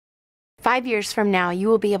5 years from now, you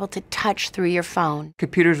will be able to touch through your phone.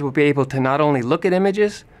 Computers will be able to not only look at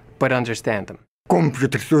images, but understand them.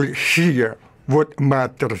 Computers will hear what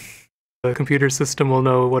matters. The computer system will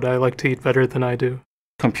know what I like to eat better than I do.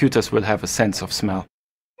 Computers will have a sense of smell.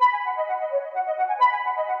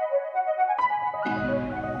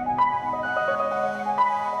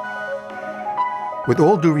 With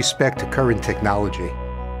all due respect to current technology,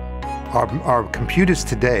 our computers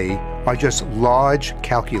today are just large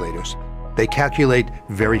calculators. They calculate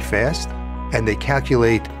very fast, and they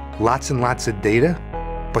calculate lots and lots of data,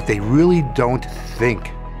 but they really don't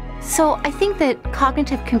think. So I think that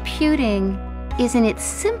cognitive computing is in its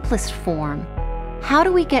simplest form. How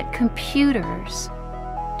do we get computers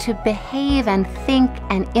to behave and think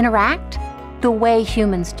and interact the way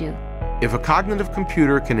humans do? If a cognitive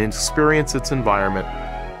computer can experience its environment,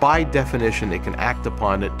 by definition, it can act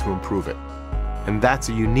upon it to improve it. And that's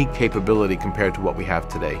a unique capability compared to what we have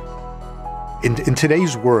today. In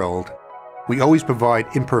today's world, we always provide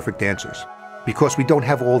imperfect answers because we don't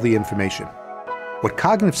have all the information. What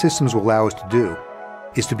cognitive systems will allow us to do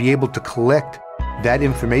is to be able to collect that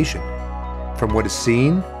information from what is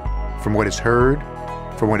seen, from what is heard,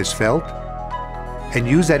 from what is felt, and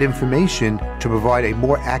use that information to provide a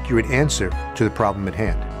more accurate answer to the problem at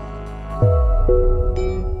hand.